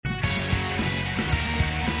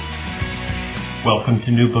Welcome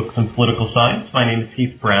to New Books in Political Science. My name is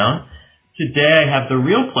Heath Brown. Today I have the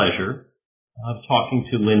real pleasure of talking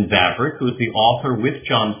to Lynn Vavreck, who is the author with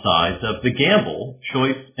John Sides of The Gamble,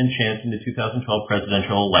 Choice and Chance in the 2012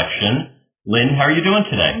 Presidential Election. Lynn, how are you doing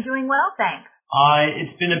today? I'm doing well, thanks.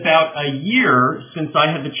 It's been about a year since I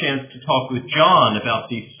had the chance to talk with John about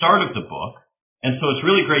the start of the book, and so it's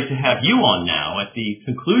really great to have you on now at the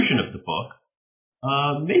conclusion of the book.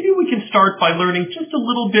 Maybe we can start by learning just a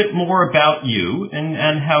little bit more about you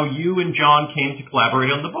and how you and John came to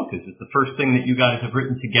collaborate on the book. Is it the first thing that you guys have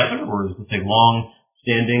written together, or is this a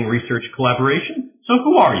long-standing research collaboration? So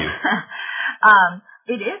who are you?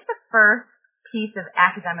 It is the first piece of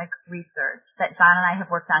academic research that John and I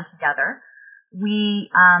have worked on together.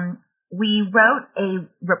 We wrote a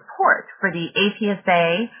report for the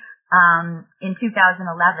APSA in 2011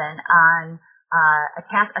 on a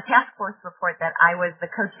task force report that I was the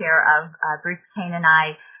co-chair of. Bruce Kane and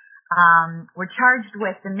I were charged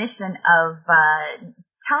with the mission of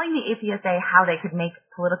telling the APSA how they could make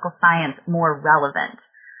political science more relevant.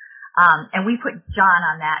 And we put John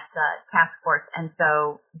on that task force, and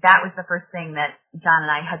so that was the first thing that John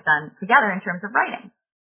and I had done together in terms of writing.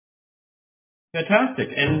 Fantastic.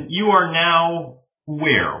 And you are now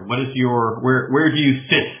where? What is where do you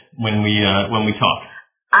sit when we talk?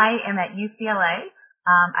 I am at UCLA.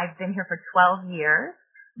 I've been here for 12 years.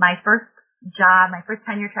 My first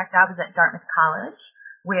tenure track job was at Dartmouth College,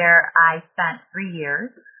 where I spent 3 years.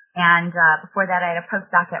 And before that, I had a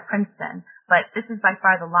postdoc at Princeton. But this is by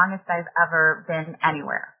far the longest I've ever been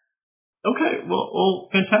anywhere. Okay. Well,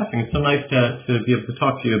 fantastic. It's so nice to be able to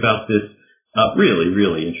talk to you about this really,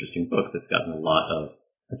 really interesting book that's gotten a lot of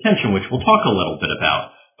attention, which we'll talk a little bit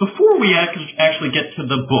about. Before we actually get to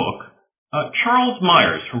the book, Charles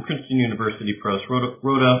Myers from Princeton University Press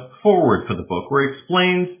wrote a foreword for the book where he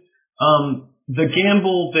explains the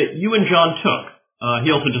gamble that you and John took.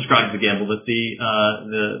 He also describes the gamble that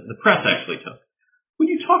the press actually took. Would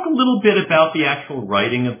you talk a little bit about the actual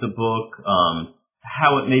writing of the book,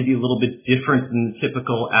 how it may be a little bit different than the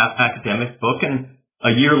typical academic book, and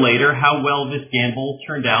a year later, how well this gamble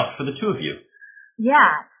turned out for the two of you?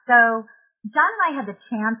 Yeah. So John and I had the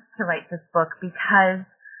chance to write this book because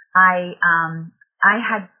I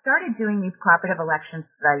had started doing these cooperative election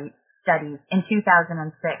studies in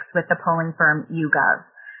 2006 with the polling firm YouGov.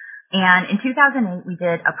 And in 2008, we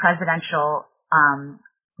did a presidential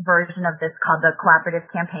version of this called the Cooperative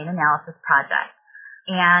Campaign Analysis Project.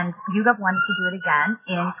 And YouGov wanted to do it again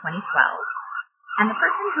in 2012. And the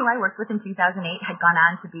person who I worked with in 2008 had gone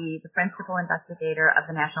on to be the principal investigator of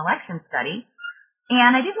the National Election Study.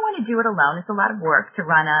 And I didn't want to do it alone. It's a lot of work to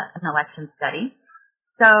run an election study.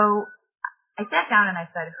 So I sat down and I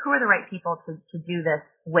said, who are the right people to do this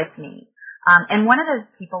with me? And one of those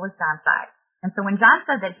people was John Sides. And so when John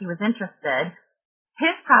said that he was interested,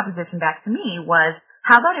 his proposition back to me was,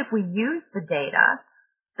 how about if we use the data?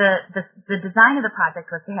 The design of the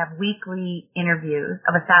project was to have weekly interviews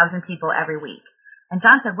of 1,000 people every week. And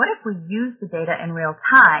John said, what if we use the data in real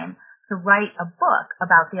time to write a book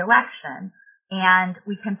about the election, and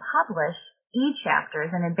we can publish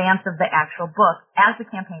e-chapters in advance of the actual book as the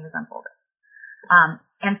campaign is unfolding.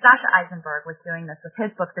 And Sasha Eisenberg was doing this with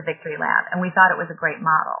his book, The Victory Lab, and we thought it was a great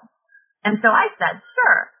model. And so I said,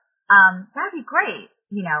 sure, that'd be great.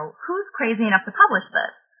 You know, who's crazy enough to publish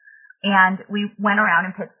this? And we went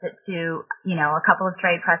around and pitched it to, a couple of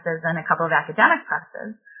trade presses and a couple of academic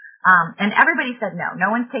presses. And everybody said no.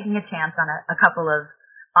 No one's taking a chance on a couple of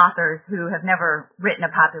authors who have never written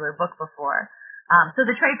a popular book before. So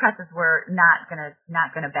the trade presses were not gonna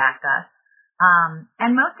back us.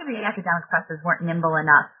 And most of the academic presses weren't nimble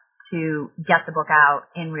enough to get the book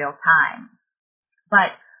out in real time.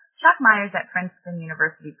 But Chuck Myers at Princeton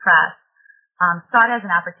University Press saw it as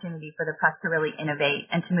an opportunity for the press to really innovate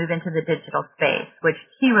and to move into the digital space, which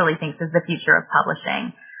he really thinks is the future of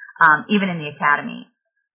publishing, even in the academy.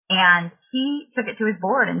 And he took it to his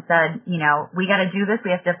board and said, we got to do this.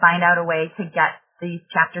 We have to find out a way to get these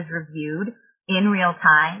chapters reviewed in real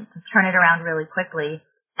time, to turn it around really quickly,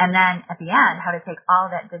 and then at the end, how to take all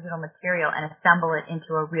that digital material and assemble it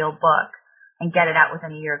into a real book and get it out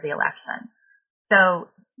within a year of the election. So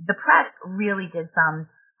the press really did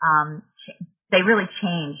they really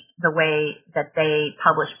changed the way that they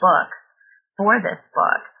publish books for this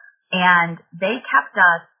book, and they kept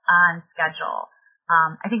us on schedule.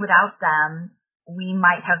 I think without them, we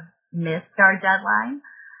might have missed our deadline.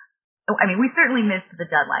 I mean, we certainly missed the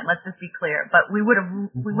deadline. Let's just be clear. But we would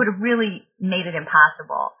have really made it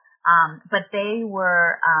impossible. But they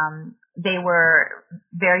were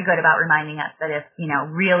very good about reminding us that if we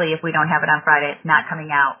don't have it on Friday, it's not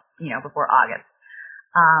coming out, before August.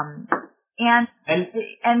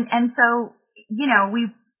 And so,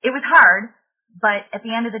 it was hard, but at the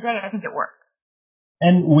end of the day, I think it worked.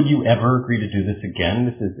 And would you ever agree to do this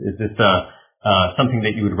again? Is this something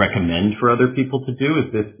that you would recommend for other people to do? Is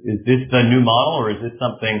this the new model, or is this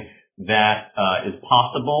something that is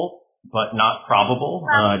possible but not probable?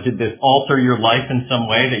 Did this alter your life in some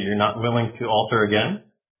way that you're not willing to alter again?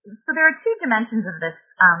 So there are two dimensions of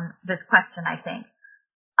this question, I think.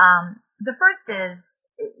 The first is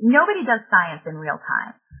nobody does science in real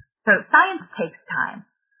time. So science takes time.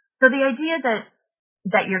 So the idea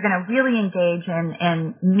that you're going to really engage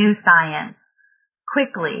in new science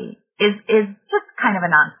quickly is just kind of a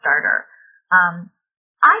non-starter.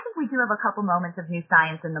 I think we do have a couple moments of new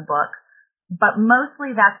science in the book, but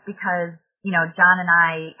mostly that's because, John and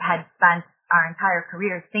I had spent our entire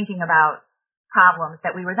careers thinking about problems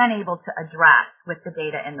that we were then able to address with the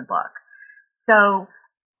data in the book. So,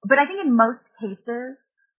 but I think in most cases,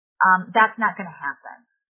 that's not going to happen.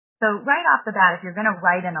 So right off the bat, if you're going to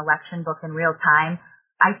write an election book in real time,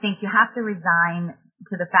 I think you have to resign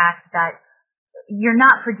to the fact that you're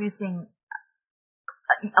not producing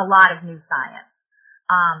a lot of new science.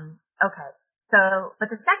 Okay. So,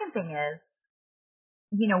 but the second thing is,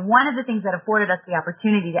 one of the things that afforded us the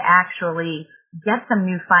opportunity to actually get some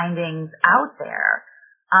new findings out there,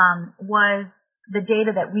 was the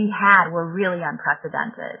data that we had were really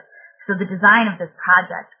unprecedented. So the design of this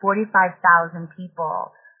project, 45,000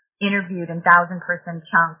 people interviewed in 1,000-person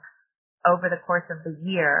chunks over the course of the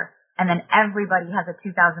year, and then everybody has a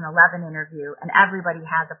 2011 interview, and everybody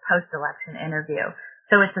has a post-election interview.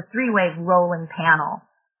 So it's a three-way rolling panel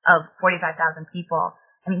of 45,000 people.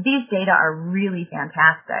 I mean, these data are really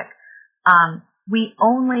fantastic. We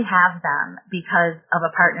only have them because of a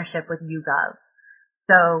partnership with YouGov.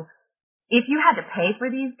 So if you had to pay for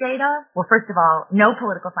these data, well, first of all, no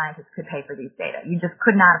political scientist could pay for these data. You just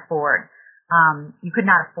could not afford, you could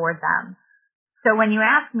not afford them. So when you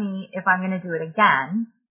ask me if I'm going to do it again,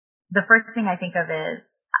 the first thing I think of is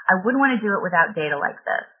I wouldn't want to do it without data like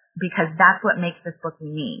this, because that's what makes this book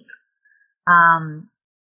unique.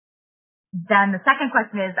 Then the second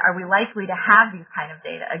question is, are we likely to have these kind of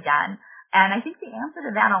data again? And I think the answer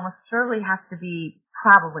to that almost surely has to be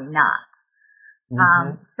probably not.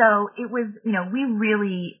 Mm-hmm. So it was, we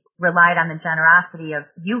really relied on the generosity of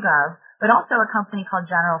YouGov, but also a company called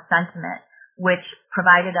General Sentiment, which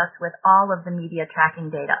provided us with all of the media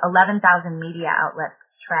tracking data, 11,000 media outlets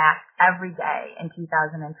tracked every day in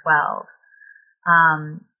 2012.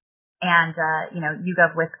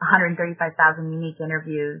 YouGov with 135,000 unique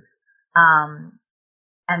interviews. And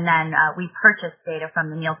then we purchased data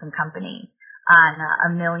from the Nielsen Company on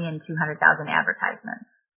 1,200,000 advertisements.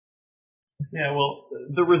 Yeah, well,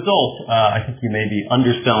 the result, I think you may be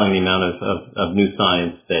underselling the amount of new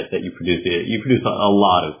science that you produce. You produce a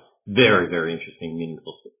lot of very, very interesting,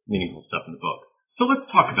 meaningful stuff in the book. So let's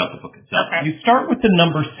talk about the book itself. Okay. You start with the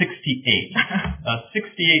number 68,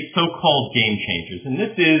 68 so-called game changers. And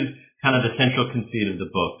this is kind of the central conceit of the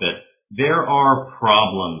book, that there are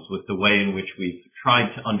problems with the way in which we've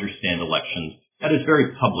tried to understand elections, that is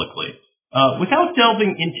very publicly. Without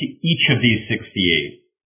delving into each of these 68,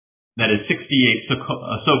 that is 68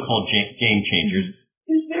 so-called game changers,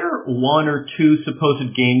 is there one or two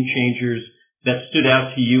supposed game changers that stood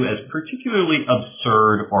out to you as particularly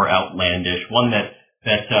absurd or outlandish? One that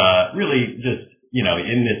really just,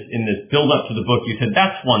 in this build up to the book, you said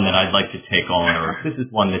that's one that I'd like to take on, or this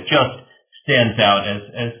is one that just stands out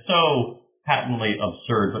as so patently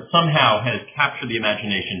absurd, but somehow has captured the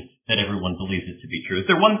imagination that everyone believes it to be true. Is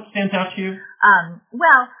there one that stands out to you?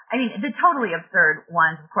 Well, I mean, the totally absurd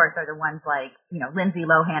ones, of course, are the ones like, Lindsay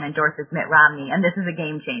Lohan endorses Mitt Romney, and this is a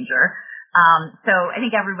game changer. So I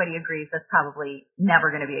think everybody agrees that's probably never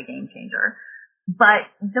going to be a game changer. But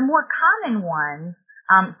the more common ones,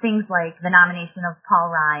 things like the nomination of Paul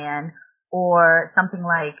Ryan, or something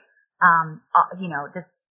like, this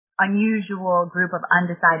unusual group of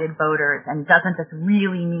undecided voters, and doesn't this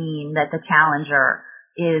really mean that the challenger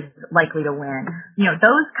is likely to win?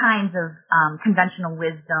 Those kinds of conventional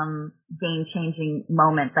wisdom, game-changing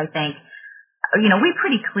moments, I think, we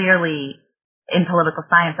pretty clearly in political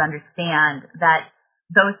science understand that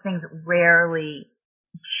those things rarely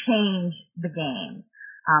change the game,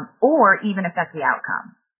 or even affect the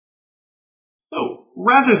outcome. So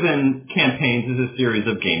rather than campaigns as a series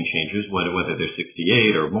of game changers, whether they're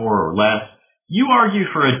 68 or more or less, you argue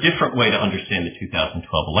for a different way to understand the 2012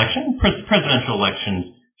 election, presidential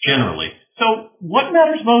elections generally. So what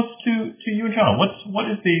matters most to you and John? What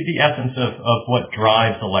is the essence of what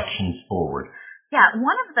drives elections forward? Yeah,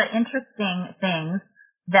 one of the interesting things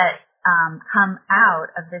that come out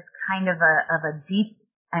of this kind of a deep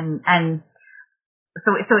and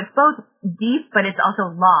so it's both deep, but it's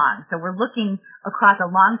also long. So we're looking across a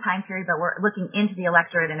long time period, but we're looking into the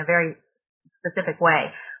electorate in a very specific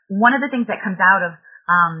way. One of the things that comes out of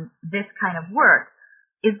this kind of work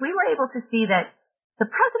is we were able to see that the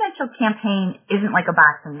presidential campaign isn't like a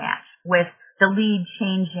boxing match with the lead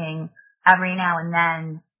changing every now and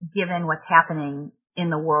then given what's happening in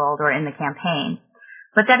the world or in the campaign,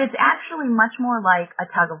 but that it's actually much more like a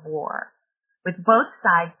tug of war with both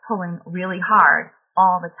sides pulling really hard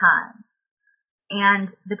all the time. And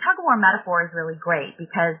the tug of war metaphor is really great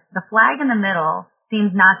because the flag in the middle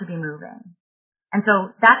seems not to be moving. And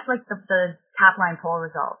so that's like the top line poll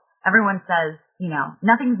result. Everyone says,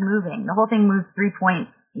 nothing's moving. The whole thing moves 3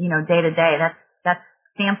 points, day to day. That's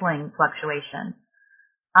sampling fluctuation.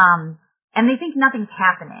 And they think nothing's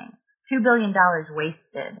happening. $2 billion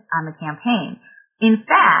wasted on the campaign. In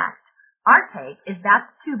fact, our take is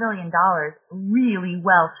that's $2 billion really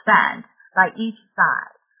well spent by each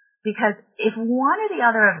side. Because if one or the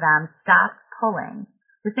other of them stopped pulling,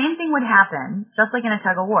 the same thing would happen, just like in a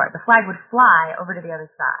tug of war. The flag would fly over to the other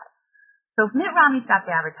side. So if Mitt Romney stopped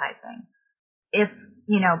advertising, if,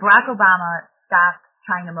 Barack Obama stopped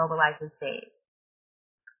trying to mobilize his base,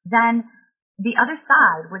 then the other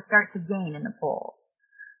side would start to gain in the polls.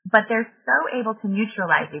 But they're so able to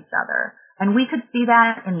neutralize each other. And we could see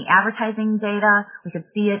that in the advertising data. We could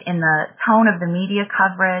see it in the tone of the media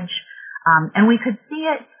coverage. And we could see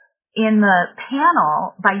it in the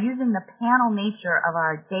panel by using the panel nature of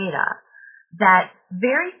our data that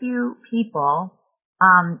very few people,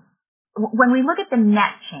 when we look at the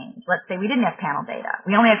net change, let's say we didn't have panel data.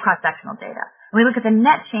 We only had cross-sectional data. When we look at the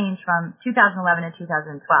net change from 2011 to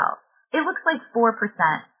 2012, it looks like 4%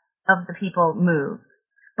 of the people moved.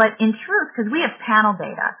 But in truth, because we have panel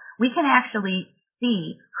data, we can actually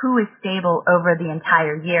see who is stable over the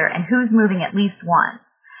entire year and who's moving at least once.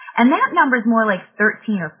 And that number is more like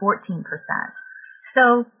 13 or 14%.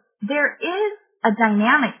 So there is a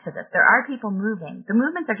dynamic to this. There are people moving. The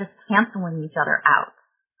movements are just canceling each other out.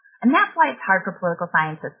 And that's why it's hard for political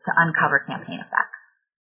scientists to uncover campaign effects.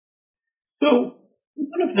 So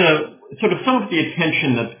one of some of the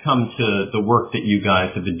attention that's come to the work that you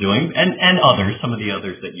guys have been doing, and others, some of the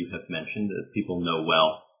others that you have mentioned that people know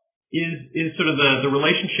well, is sort of the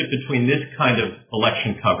relationship between this kind of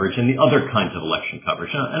election coverage and the other kinds of election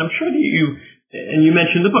coverage. And I'm sure that you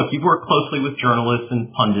mentioned the book, you've worked closely with journalists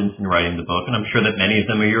and pundits in writing the book, and I'm sure that many of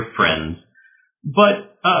them are your friends. But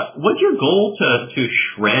was your goal to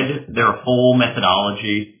shred their whole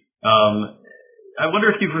methodology? I wonder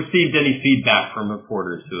if you've received any feedback from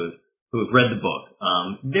reporters who have read the book.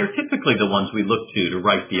 They're typically the ones we look to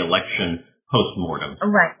write the election postmortem.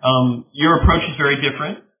 Right. Your approach is very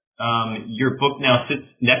different. Your book now sits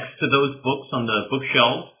next to those books on the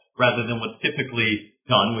bookshelves rather than what's typically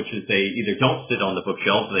done, which is they either don't sit on the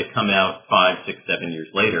bookshelves or they come out 5, 6, 7 years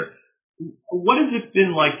later. What has it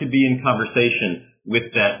been like to be in conversation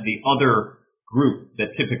with the other group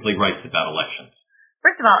that typically writes about elections?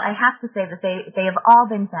 First of all, I have to say that they have all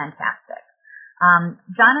been fantastic.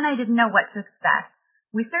 John and I didn't know what to expect.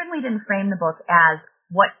 We certainly didn't frame the book as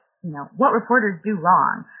what reporters do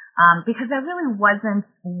wrong. Because that really wasn't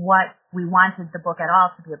what we wanted the book at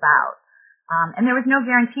all to be about. And there was no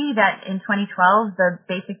guarantee that in 2012 the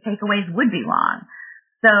basic takeaways would be wrong.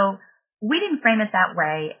 So we didn't frame it that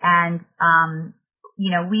way. And,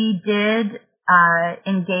 we did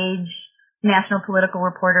engage national political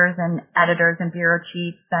reporters and editors and bureau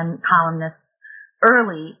chiefs and columnists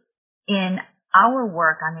early in our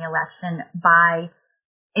work on the election by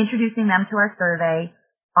introducing them to our survey,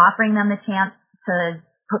 offering them the chance to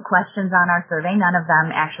put questions on our survey. None of them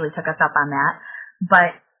actually took us up on that.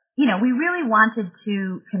 But, we really wanted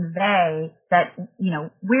to convey that,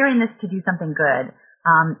 we're in this to do something good.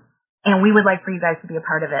 And we would like for you guys to be a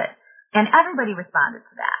part of it. And everybody responded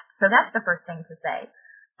to that. So that's the first thing to say.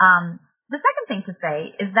 The second thing to say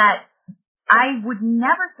is that I would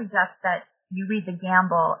never suggest that you read The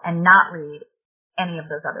Gamble and not read any of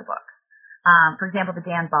those other books. For example, the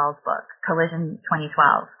Dan Balz book, Collision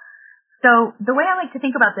 2012. So the way I like to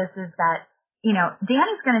think about this is that, Dan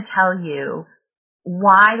is going to tell you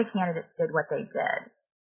why the candidates did what they did,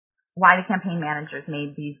 why the campaign managers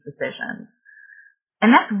made these decisions.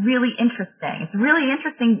 And that's really interesting. It's really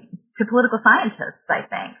interesting to political scientists, I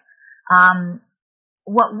think.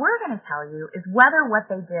 What we're going to tell you is whether what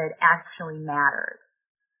they did actually matters.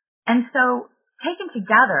 And so taken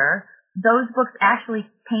together, those books actually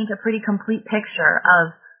paint a pretty complete picture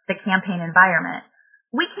of the campaign environment.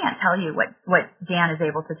 We can't tell you what Dan is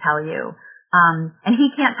able to tell you. And he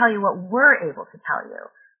can't tell you what we're able to tell you.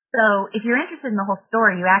 So if you're interested in the whole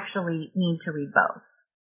story, you actually need to read both.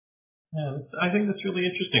 Yeah, I think that's really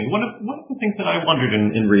interesting. One of the things that I wondered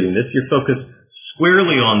in reading this, you're focused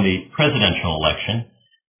squarely on the presidential election.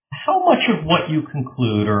 How much of what you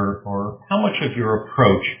conclude or how much of your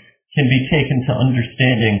approach can be taken to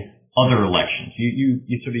understanding other elections?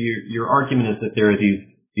 You sort of your argument is that there are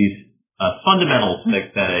these fundamentals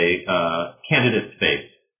that a candidates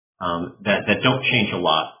face that don't change a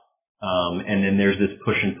lot, and then there's this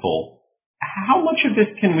push and pull. How much of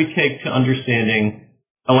this can we take to understanding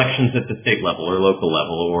elections at the state level or local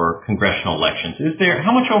level or congressional elections?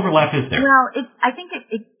 How much overlap is there? Well, I think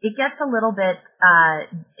it gets a little bit,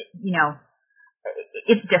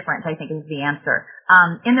 it's different, I think, is the answer.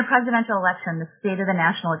 In the presidential election, the state of the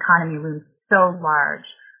national economy looms so large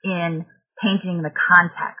in painting the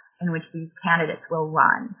context in which these candidates will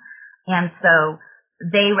run. And so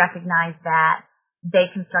they recognize that they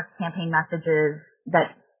construct campaign messages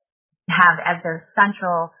that have as their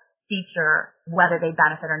central feature whether they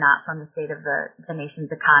benefit or not from the state of the nation's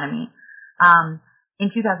economy. In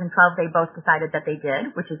 2012, they both decided that they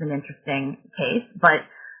did, which is an interesting case. But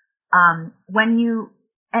when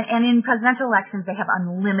and in presidential elections, they have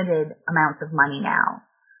unlimited amounts of money now.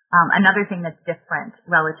 Another thing that's different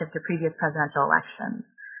relative to previous presidential elections.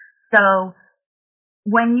 So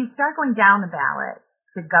when you start going down the ballot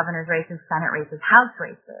to governor's races, Senate races, House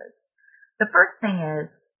races, the first thing is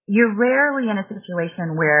you're rarely in a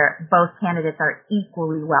situation where both candidates are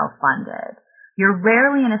equally well funded. You're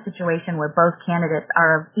rarely in a situation where both candidates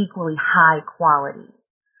are of equally high quality.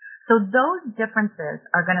 So those differences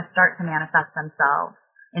are going to start to manifest themselves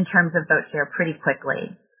in terms of vote share pretty quickly.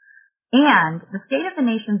 And the state of the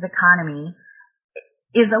nation's economy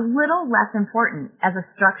is a little less important as a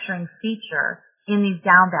structuring feature in these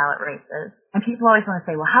down ballot races. And people always want to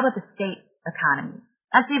say, well, how about the state economy?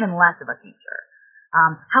 That's even less of a feature.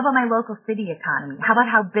 How about my local city economy? How about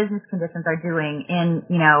how business conditions are doing in,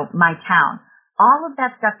 my town? All of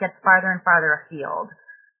that stuff gets farther and farther afield,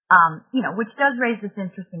 which does raise this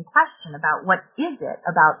interesting question about what is it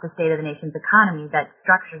about the state of the nation's economy that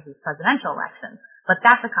structures these presidential elections. But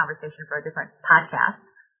that's a conversation for a different podcast.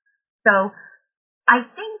 So I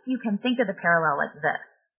think you can think of the parallel like this.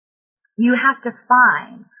 You have to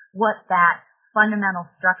find what that fundamental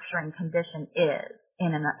structuring condition is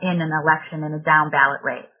in an election, in a down ballot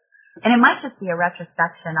race. And it might just be a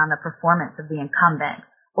retrospection on the performance of the incumbent,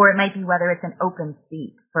 or it might be whether it's an open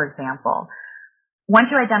seat, for example. Once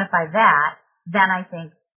you identify that, then I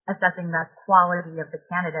think assessing the quality of the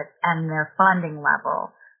candidates and their funding level,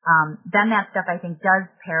 then that stuff I think does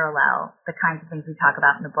parallel the kinds of things we talk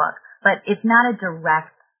about in the book. But it's not a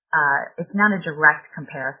direct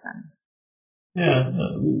comparison. Yeah,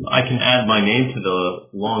 I can add my name to the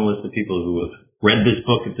long list of people who have read this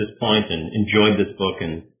book at this point and enjoyed this book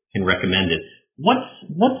and can recommend it.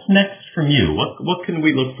 What's next from you? What can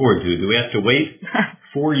we look forward to? Do we have to wait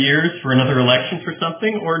 4 years for another election for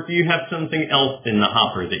something, or do you have something else in the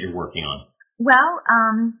hopper that you're working on? Well,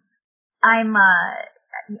 I'm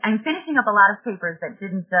finishing up a lot of papers that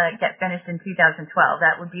didn't get finished in 2012.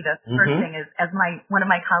 That would be the first thing. As one of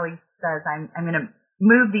my colleagues says, I'm going to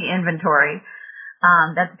move the inventory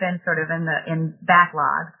that's been sort of in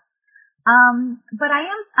backlog. But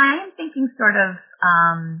I am thinking sort of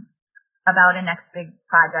about a next big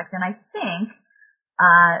project, and I think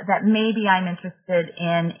that maybe I'm interested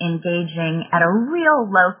in engaging at a real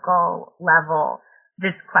local level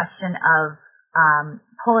this question of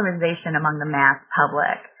polarization among the mass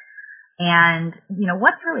public. And,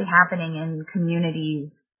 what's really happening in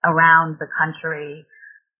communities around the country?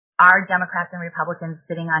 Are Democrats and Republicans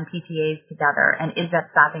sitting on PTAs together, and is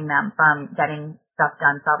that stopping them from getting stuff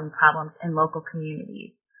done, solving problems in local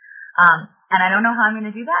communities? And I don't know how I'm going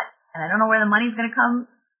to do that, and I don't know where the money's going to come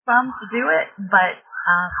from to do it, but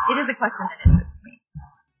it is a question that interests me.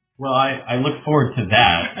 Well, I look forward to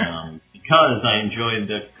that because I enjoyed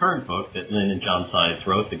the current book that Lynn and John Sides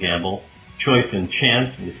wrote, The Gamble, Choice and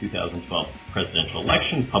Chance in the 2012 presidential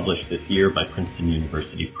election, published this year by Princeton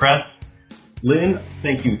University Press. Lynn,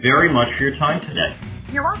 thank you very much for your time today.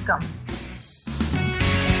 You're welcome.